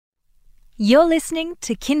You're listening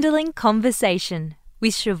to Kindling Conversation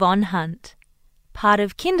with Siobhan Hunt, part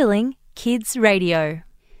of Kindling Kids Radio.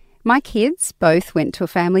 My kids both went to a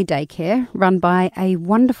family daycare run by a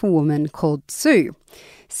wonderful woman called Sue.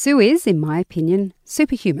 Sue is, in my opinion,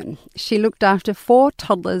 superhuman. She looked after 4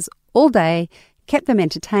 toddlers all day, kept them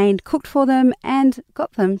entertained, cooked for them, and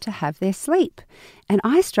got them to have their sleep. And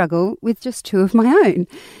I struggle with just 2 of my own.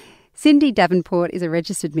 Cindy Davenport is a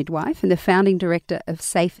registered midwife and the founding director of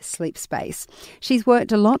Safe Sleep Space. She's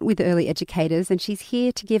worked a lot with early educators and she's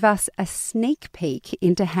here to give us a sneak peek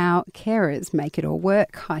into how carers make it all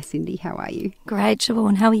work. Hi Cindy, how are you? Great,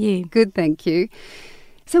 Siobhan, how are you? Good, thank you.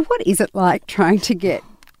 So what is it like trying to get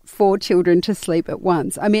 4 children to sleep at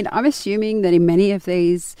once? I mean, I'm assuming that in many of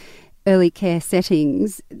these early care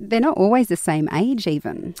settings, they're not always the same age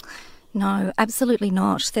even. No, absolutely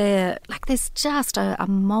not. There's just a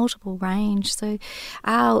multiple range. So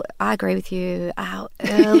I agree with you. Our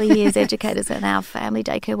early years educators and our family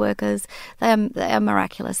daycare workers, they are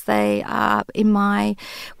miraculous. They are, in my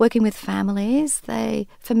working with families,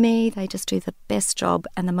 for me, they just do the best job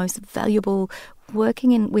and the most valuable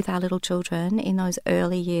working with our little children in those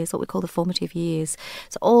early years, what we call the formative years.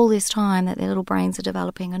 So all this time that their little brains are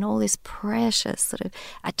developing and all this precious sort of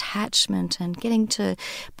attachment and getting to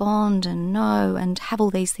bond and know and have all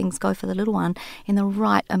these things go for the little one in the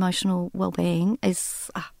right emotional well-being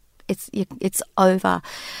is... It's over,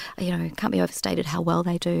 can't be overstated how well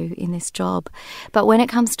they do in this job. But when it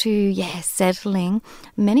comes to, settling,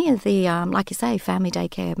 many of the, like you say, family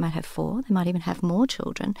daycare might have 4, they might even have more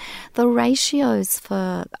children. The ratios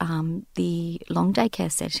for the long daycare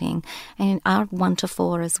setting are 1 to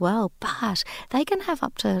 4 as well, but they can have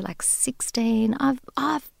up to like 16.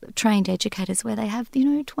 I've trained educators where they have,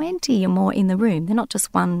 20 or more in the room. They're not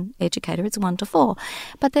just one educator, it's 1 to 4.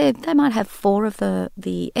 But they might have 4 of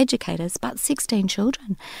the educators, but 16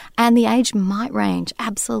 children. And the age might range,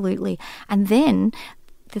 absolutely. And then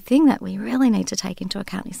the thing that we really need to take into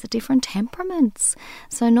account is the different temperaments.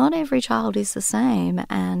 So not every child is the same,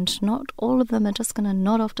 and not all of them are just going to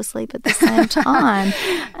nod off to sleep at the same time.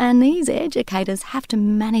 And these educators have to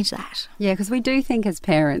manage that. Yeah, because we do think as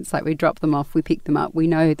parents, like we drop them off, we pick them up, we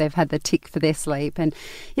know they've had the tick for their sleep, and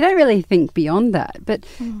you don't really think beyond that. But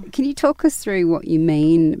can you talk us through what you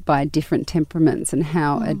mean by different temperaments and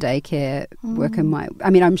how a daycare worker might... I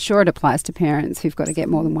mean, I'm sure it applies to parents who've got to get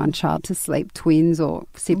more than one child to sleep, twins or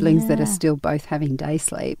siblings that are still both having day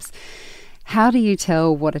sleeps. How do you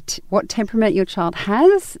tell what temperament your child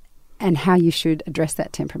has and how you should address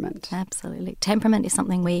that temperament? Absolutely. Temperament is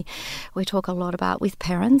something we talk a lot about with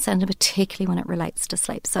parents, and particularly when it relates to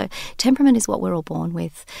sleep. So temperament is what we're all born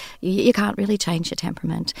with. You can't really change your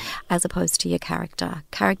temperament as opposed to your character.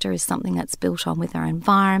 Character is something that's built on with our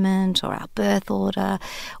environment or our birth order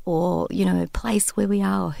or, place where we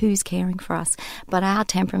are or who's caring for us. But our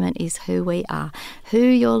temperament is who we are. Who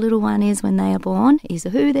your little one is when they are born is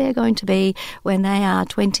who they're going to be when they are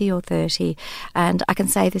 20 or 30. And I can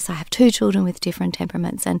say this, I have 2 children with different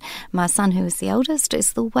temperaments, and my son, who is the eldest,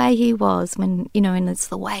 is the way he was when, and it's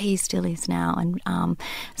the way he still is now, and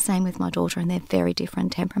same with my daughter, and they're very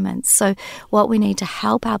different temperaments. So what we need to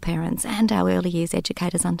help our parents and our early years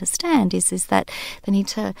educators understand is that they need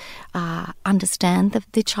to understand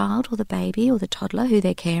the child or the baby or the toddler who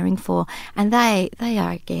they're caring for, and they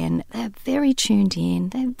are, again, they're very tuned in.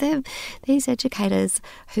 These educators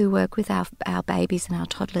who work with our babies and our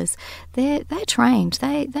toddlers, they're trained.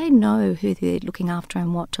 They know who they're looking after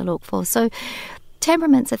and what to look for. So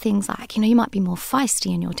temperaments are things like, you might be more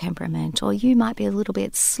feisty in your temperament, or you might be a little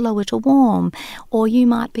bit slower to warm, or you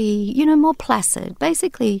might be, more placid.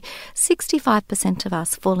 Basically, 65% of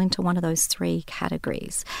us fall into one of those 3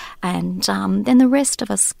 categories. And then the rest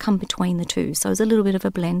of us come between the 2. So it's a little bit of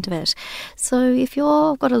a blend of it. So if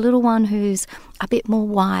you've got a little one who's a bit more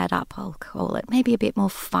wired up, I'll call it, maybe a bit more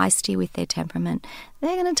feisty with their temperament,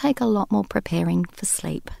 they're going to take a lot more preparing for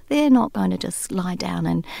sleep. They're not going to just lie down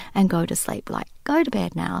and go to sleep, like, go to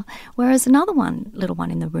bed now. Whereas another little one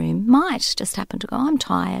in the room might just happen to go, I'm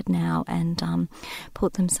tired now, and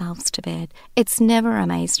put themselves to bed. It's never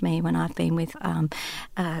amazed me when I've been with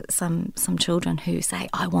some children who say,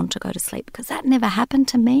 I want to go to sleep, because that never happened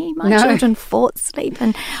to me. My children fought sleep,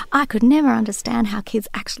 and I could never understand how kids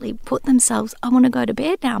actually put themselves, I want to go to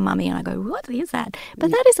bed now, Mummy. And I go, what is that? But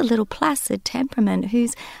that is a little placid temperament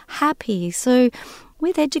who's happy. So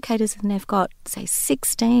with educators, and they've got, say,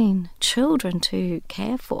 16 children to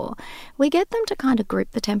care for, we get them to kind of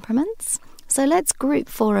group the temperaments. So let's group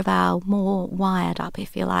 4 of our more wired up,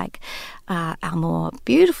 if you like, our more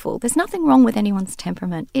beautiful. There's nothing wrong with anyone's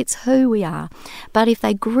temperament. It's who we are. But if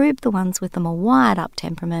they group the ones with the more wired up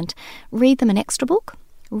temperament, read them an extra book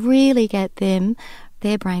really get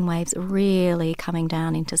their brainwaves really coming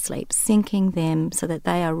down into sleep, syncing them so that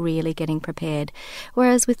they are really getting prepared.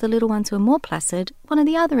 Whereas with the little ones who are more placid, one of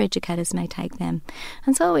the other educators may take them.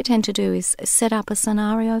 And so what we tend to do is set up a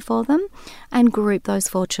scenario for them and group those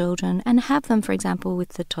 4 children and have them, for example,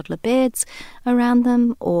 with the toddler beds around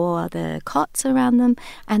them or the cots around them,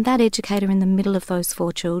 and that educator in the middle of those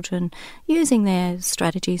 4 children using their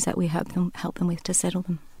strategies that we help them with to settle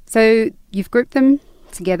them. So you've grouped them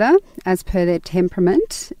together as per their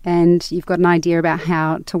temperament, and you've got an idea about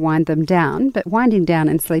how to wind them down, but winding down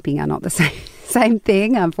and sleeping are not the same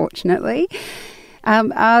thing, unfortunately.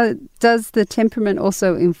 Does the temperament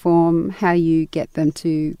also inform how you get them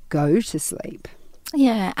to go to sleep?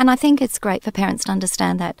 Yeah, and I think it's great for parents to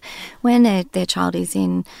understand that when their child is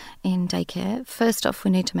in daycare, first off,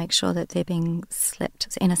 we need to make sure that they're being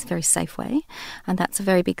slept in a very safe way. And that's a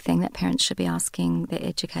very big thing that parents should be asking their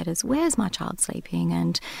educators, where's my child sleeping?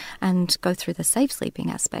 And go through the safe sleeping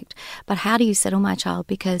aspect. But how do you settle my child?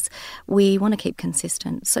 Because we want to keep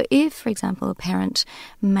consistent. So if, for example, a parent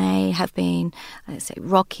may have been, say,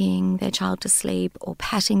 rocking their child to sleep or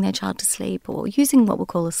patting their child to sleep or using what we'll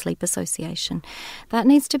call a sleep association, that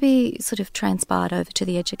needs to be sort of transpired over to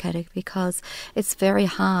the educator, because it's very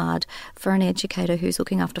hard for an educator who's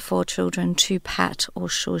looking after 4 children to pat or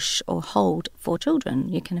shush or hold 4 children,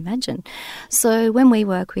 you can imagine. So when we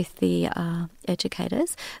work with the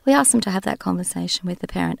educators, we ask them to have that conversation with the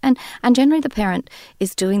parent. And generally the parent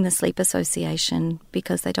is doing the sleep association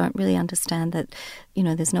because they don't really understand that,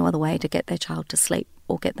 there's no other way to get their child to sleep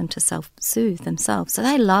or get them to self-soothe themselves. So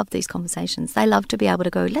they love these conversations. They love to be able to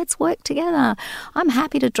go, let's work together. I'm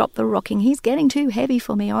happy to drop the rocking. He's getting too heavy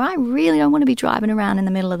for me, or I really don't want to be driving around in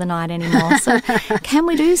the middle of the night anymore. So can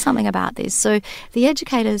we do something about this? So the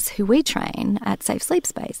educators who we train at Safe Sleep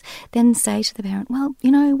Space then say to the parent, well,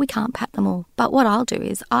 we can't pat them all. But what I'll do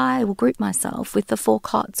is I will group myself with the 4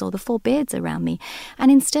 cots or the 4 beds around me.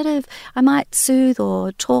 And instead of, I might soothe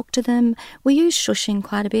or talk to them, we use shushing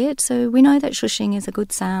quite a bit. So we know that shushing is a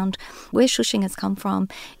good sound. Where shushing has come from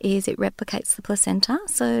is it replicates the placenta.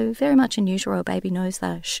 So very much in utero, a baby knows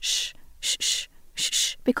that shh, shh, shh,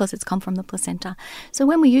 shh, because it's come from the placenta. So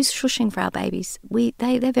when we use shushing for our babies,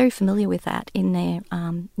 they're very familiar with that in their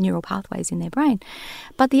neural pathways in their brain.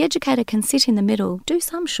 But the educator can sit in the middle, do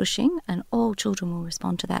some shushing, and all children will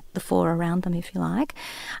respond to that, the 4 around them, if you like.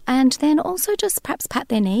 And then also just perhaps pat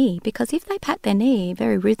their knee, because if they pat their knee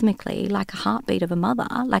very rhythmically, like a heartbeat of a mother,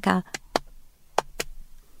 like a...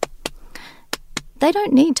 They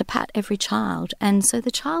don't need to pat every child, and so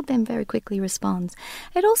the child then very quickly responds.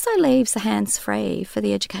 It also leaves the hands free for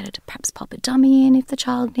the educator to perhaps pop a dummy in if the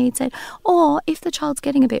child needs it, or if the child's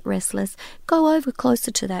getting a bit restless, go over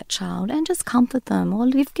closer to that child and just comfort them, or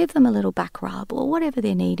give them a little back rub or whatever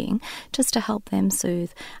they're needing just to help them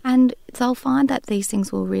soothe. And they'll find that these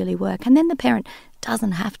things will really work. And then the parent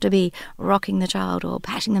doesn't have to be rocking the child or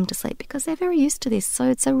patting them to sleep because they're very used to this. So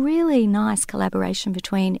it's a really nice collaboration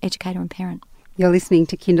between educator and parent. You're listening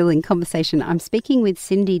to Kindling Conversation. I'm speaking with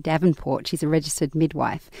Cindy Davenport. She's a registered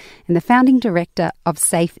midwife and the founding director of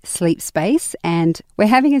Safe Sleep Space. And we're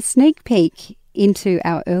having a sneak peek into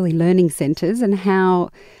our early learning centres and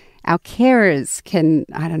how our carers can,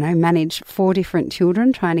 manage 4 different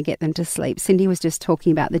children, trying to get them to sleep. Cindy was just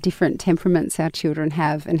talking about the different temperaments our children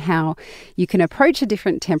have and how you can approach a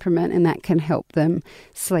different temperament and that can help them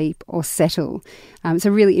sleep or settle. It's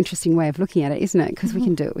a really interesting way of looking at it, isn't it? Because we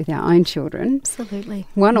can do it with our own children. Absolutely.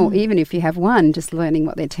 One, or even if you have one, just learning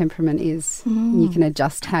what their temperament is, you can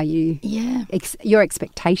adjust how you, your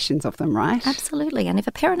expectations of them, right? Absolutely. And if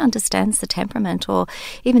a parent understands the temperament, or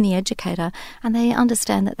even the educator, and they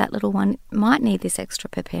understand that little one might need this extra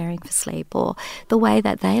preparing for sleep, or the way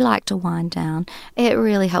that they like to wind down, it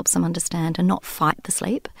really helps them understand and not fight the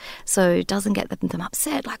sleep. So it doesn't get them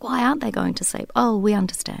upset, like, why aren't they going to sleep? Oh, we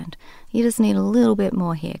understand. You just need a little bit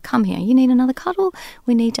more here. Come here. You need another cuddle?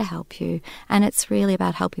 We need to help you. And it's really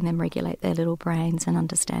about helping them regulate their little brains and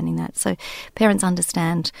understanding that. So parents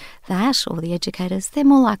understand that, or the educators, they're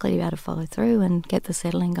more likely to be able to follow through and get the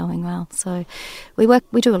settling going well. So we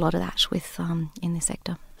do a lot of that with in this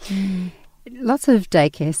sector. Lots of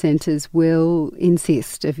daycare centres will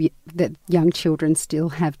insist that young children still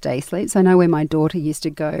have day sleeps. I know where my daughter used to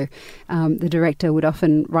go, the director would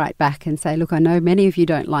often write back and say, look, I know many of you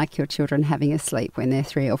don't like your children having a sleep when they're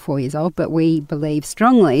 3 or 4 years old, but we believe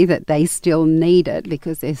strongly that they still need it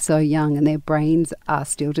because they're so young and their brains are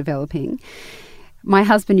still developing. My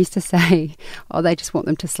husband used to say, oh, they just want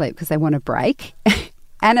them to sleep because they want a break.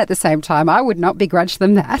 And at the same time, I would not begrudge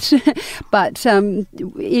them that. But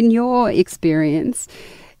in your experience,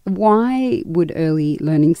 Why would early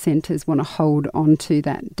learning centres want to hold on to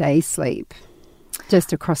that day sleep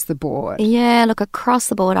just across the board? Yeah, look, across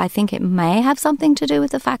the board, I think it may have something to do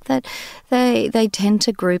with the fact that they tend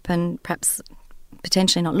to group and perhaps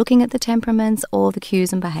potentially not looking at the temperaments or the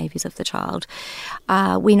cues and behaviours of the child.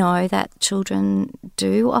 We know that children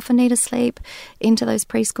do often need a sleep into those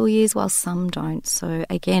preschool years, while some don't. So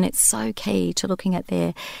again, it's so key to looking at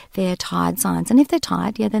their tired signs. And if they're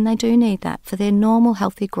tired, then they do need that for their normal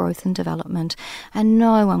healthy growth and development. And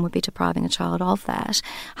no one would be depriving a child of that.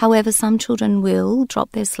 However, some children will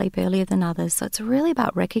drop their sleep earlier than others. So it's really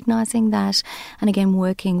about recognising that and again,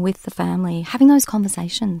 working with the family, having those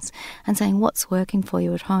conversations and saying what's working for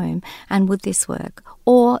you at home and would this work,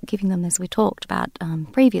 or giving them, as we talked about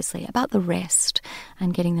previously, about the rest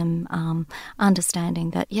and getting them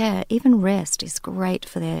understanding that even rest is great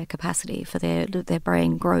for their capacity, for their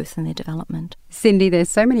brain growth and their development. Cindy, there's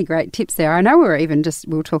so many great tips there. I know we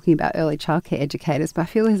were talking about early childcare educators, but I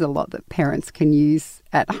feel there's a lot that parents can use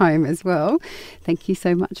at home as well. Thank you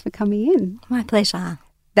so much for coming in. My pleasure.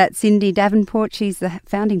 That's Cindy Davenport. She's the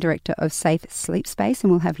founding director of Safe Sleep Space, and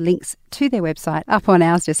we'll have links to their website up on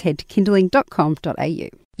ours. Just head to kindling.com.au.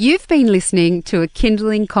 You've been listening to a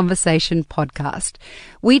Kindling Conversation podcast.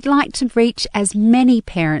 We'd like to reach as many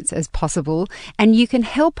parents as possible, and you can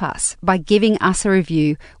help us by giving us a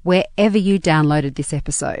review wherever you downloaded this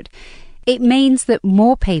episode. It means that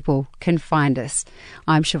more people can find us.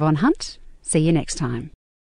 I'm Siobhan Hunt. See you next time.